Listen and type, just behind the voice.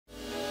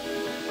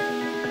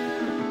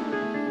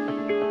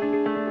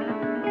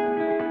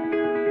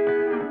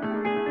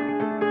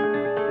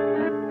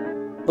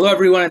Hello,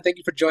 everyone, and thank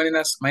you for joining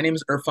us. My name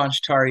is Irfan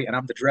Shtari, and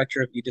I'm the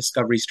Director of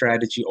eDiscovery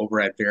Strategy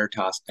over at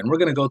Veritas. And we're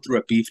going to go through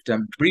a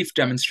brief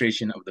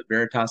demonstration of the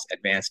Veritas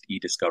Advanced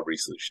eDiscovery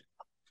solution.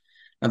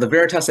 Now, the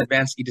Veritas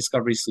Advanced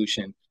eDiscovery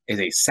solution is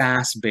a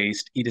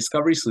SaaS-based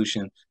eDiscovery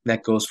solution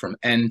that goes from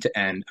end to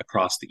end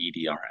across the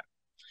EDRM.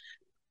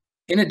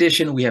 In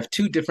addition, we have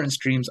two different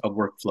streams of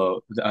workflow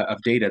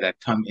of data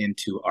that come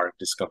into our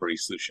discovery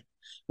solution.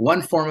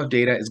 One form of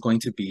data is going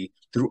to be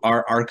through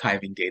our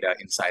archiving data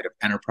inside of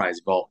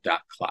Enterprise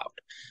Vault.cloud.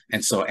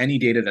 And so any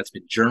data that's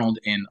been journaled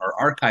in or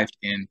archived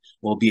in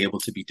will be able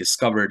to be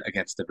discovered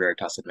against the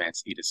Veritas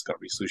Advanced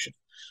eDiscovery solution.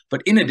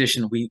 But in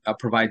addition, we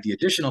provide the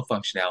additional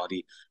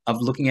functionality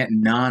of looking at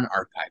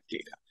non-archived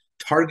data,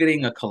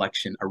 targeting a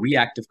collection, a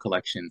reactive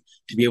collection,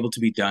 to be able to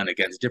be done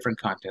against different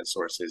content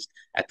sources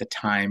at the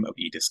time of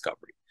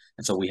eDiscovery.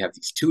 And so we have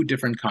these two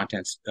different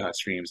content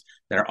streams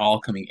that are all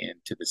coming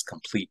into this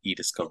complete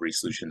eDiscovery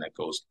solution that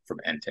goes from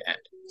end to end.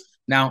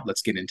 Now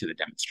let's get into the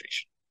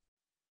demonstration.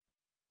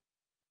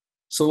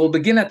 So we'll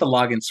begin at the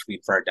login screen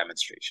for our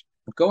demonstration.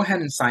 We'll go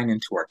ahead and sign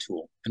into our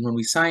tool. And when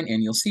we sign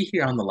in, you'll see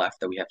here on the left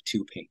that we have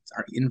two panes,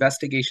 our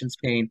investigations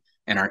pane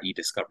and our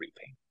eDiscovery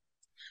pane.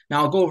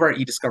 Now I'll go over our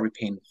eDiscovery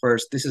pane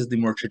first. This is the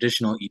more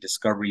traditional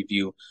eDiscovery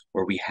view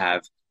where we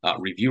have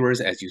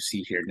reviewers, as you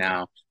see here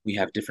now. We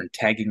have different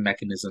tagging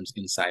mechanisms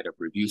inside of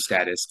review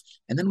status,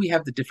 and then we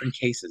have the different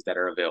cases that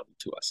are available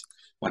to us.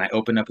 When I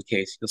open up a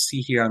case, you'll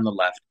see here on the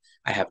left,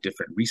 I have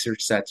different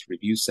research sets,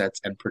 review sets,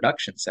 and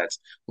production sets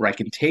where I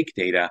can take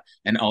data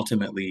and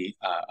ultimately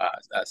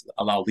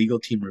allow legal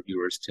team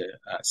reviewers to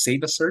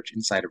save a search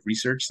inside of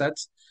research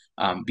sets,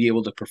 be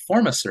able to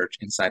perform a search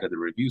inside of the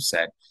review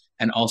set,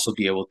 and also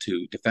be able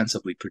to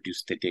defensively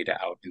produce the data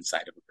out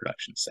inside of a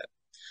production set.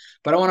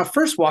 But I want to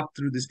first walk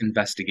through this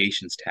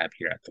investigations tab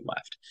here at the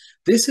left.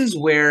 This is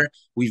where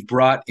we've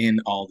brought in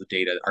all the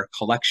data, our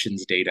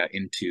collections data,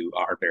 into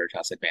our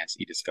Veritas Advanced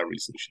eDiscovery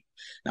solution.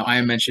 Now,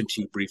 I mentioned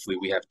to you briefly,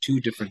 we have two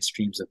different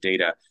streams of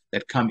data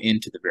that come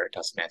into the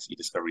Veritas Advanced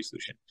eDiscovery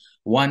solution.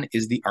 One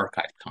is the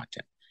archived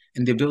content,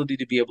 and the ability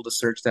to be able to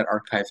search that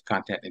archived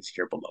content is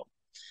here below.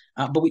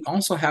 But we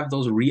also have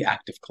those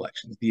reactive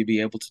collections to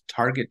be able to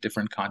target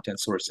different content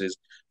sources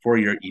for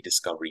your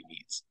eDiscovery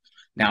needs.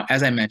 Now,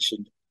 as I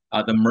mentioned,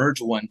 the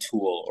Merge One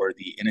tool, or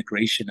the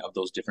integration of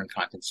those different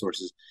content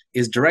sources,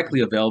 is directly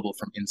available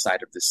from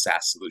inside of this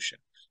SaaS solution.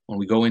 When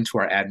we go into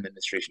our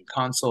administration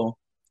console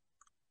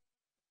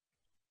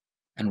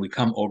and we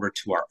come over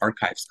to our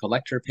archives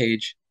collector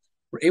page,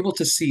 we're able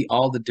to see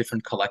all the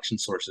different collection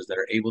sources that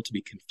are able to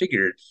be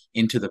configured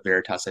into the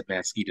Veritas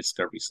Advanced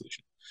eDiscovery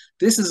solution.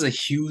 This is a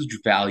huge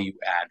value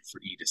add for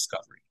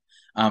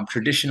eDiscovery.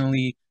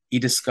 Traditionally,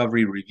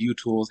 eDiscovery review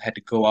tools had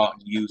to go out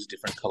and use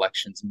different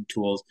collections and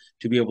tools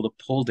to be able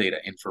to pull data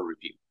in for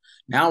review.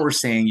 Now we're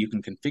saying you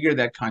can configure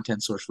that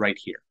content source right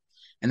here.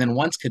 And then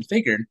once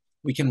configured,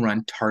 we can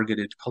run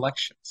targeted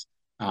collections.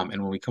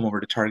 And when we come over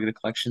to targeted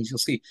collections, you'll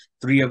see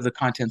 3 of the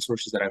content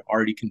sources that I've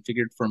already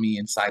configured for me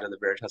inside of the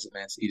Veritas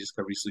Advanced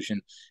eDiscovery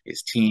solution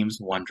is Teams,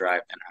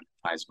 OneDrive, and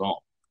Enterprise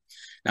Vault.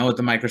 Now with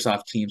the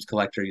Microsoft Teams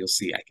collector, you'll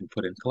see I can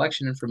put in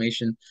collection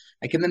information.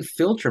 I can then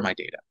filter my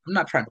data. I'm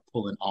not trying to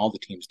pull in all the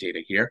Teams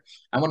data here.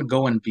 I want to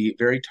go and be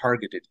very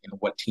targeted in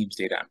what Teams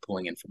data I'm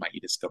pulling in for my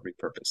eDiscovery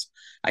purpose.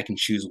 I can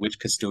choose which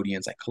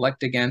custodians I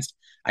collect against.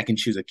 I can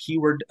choose a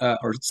keyword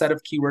or set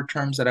of keyword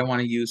terms that I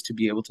want to use to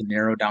be able to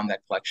narrow down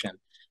that collection.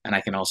 And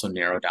I can also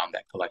narrow down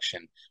that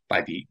collection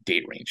by the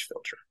date range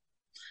filter.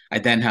 I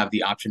then have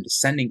the option to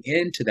sending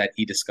into that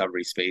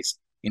eDiscovery space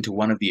into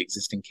one of the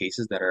existing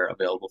cases that are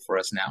available for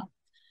us now.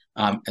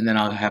 And then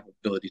I'll have the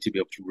ability to be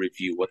able to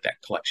review what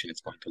that collection is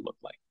going to look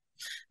like.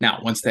 Now,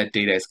 once that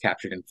data is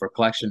captured in for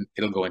collection,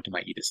 it'll go into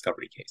my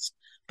eDiscovery case.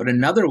 But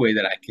another way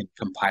that I can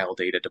compile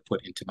data to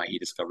put into my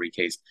eDiscovery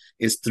case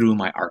is through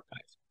my archive.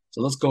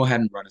 So let's go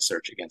ahead and run a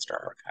search against our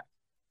archive.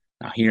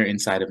 Now here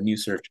inside of new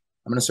search,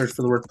 I'm going to search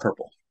for the word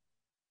purple.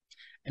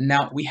 And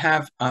now we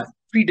have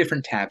 3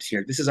 different tabs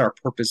here. This is our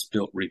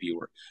purpose-built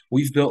reviewer.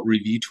 We've built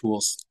review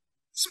tools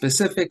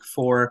specific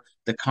for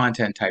the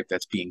content type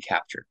that's being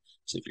captured.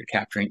 So if you're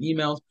capturing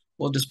emails,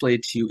 we'll display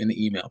it to you in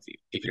the email view.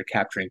 If you're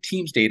capturing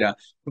Teams data,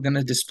 we're going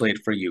to display it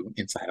for you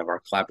inside of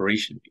our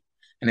collaboration view.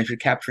 And if you're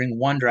capturing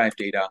OneDrive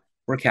data,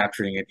 we're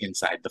capturing it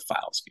inside the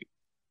files view.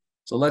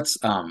 So let's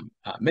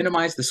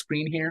minimize the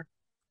screen here,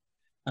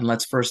 and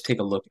let's first take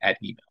a look at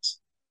emails.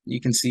 You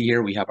can see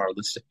here we have our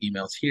list of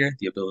emails here,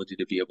 the ability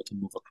to be able to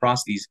move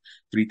across these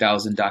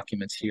 3,000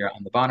 documents here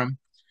on the bottom.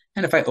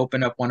 And if I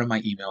open up one of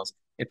my emails,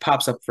 it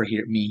pops up for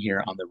me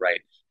here on the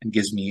right and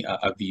gives me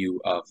a view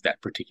of that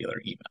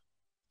particular email.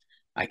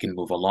 I can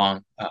move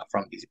along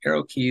from these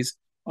arrow keys,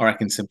 or I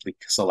can simply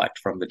select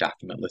from the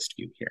document list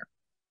view here.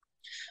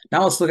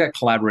 Now let's look at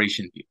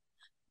collaboration view.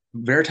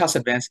 Veritas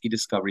Advanced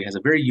eDiscovery has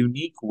a very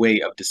unique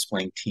way of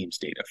displaying Teams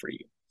data for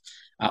you.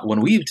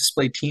 When we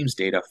display Teams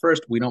data,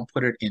 first, we don't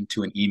put it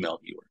into an email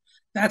viewer.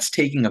 That's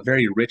taking a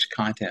very rich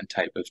content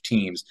type of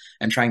Teams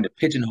and trying to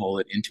pigeonhole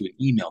it into an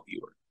email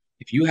viewer.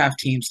 If you have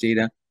Teams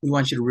data, we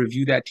want you to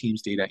review that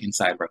Teams data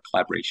inside of our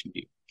collaboration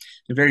view.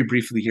 And very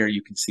briefly here,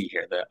 you can see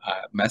here the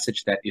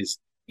message that is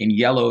in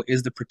yellow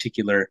is the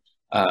particular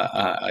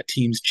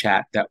Teams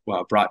chat that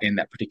brought in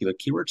that particular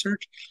keyword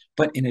search.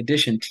 But in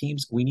addition,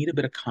 Teams, we need a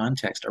bit of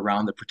context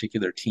around the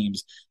particular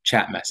Teams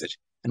chat message.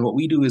 And what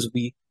we do is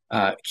we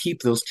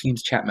keep those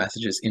Teams chat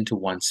messages into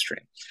one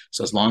string.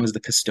 So as long as the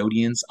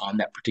custodians on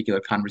that particular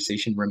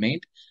conversation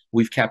remained,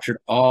 we've captured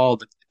all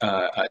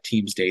the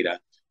Teams data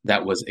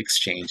that was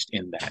exchanged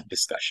in that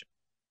discussion.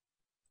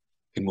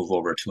 We can move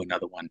over to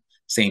another one.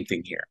 Same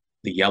thing here.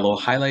 The yellow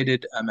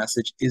highlighted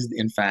message is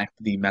in fact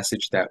the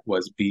message that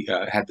was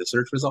had the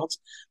search results,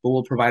 but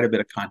we'll provide a bit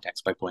of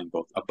context by going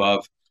both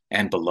above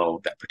and below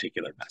that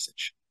particular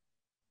message.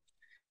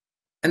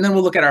 And then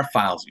we'll look at our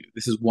files view.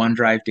 This is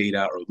OneDrive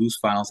data or loose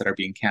files that are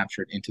being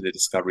captured into the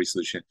discovery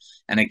solution.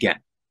 And again,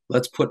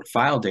 let's put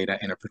file data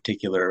in a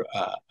particular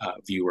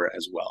viewer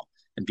as well,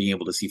 and being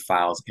able to see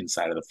files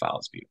inside of the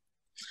files view.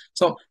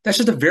 So that's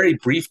just a very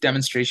brief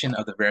demonstration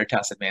of the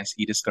Veritas Advanced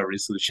eDiscovery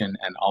solution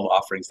and all the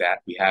offerings that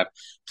we have.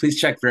 Please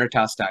check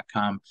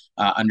veritas.com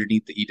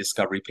underneath the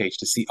eDiscovery page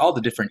to see all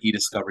the different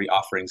eDiscovery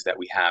offerings that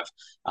we have,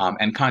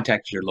 and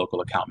contact your local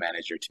account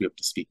manager to be able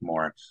to speak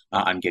more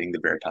on getting the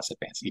Veritas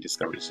Advanced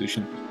eDiscovery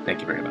solution.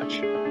 Thank you very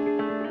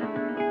much.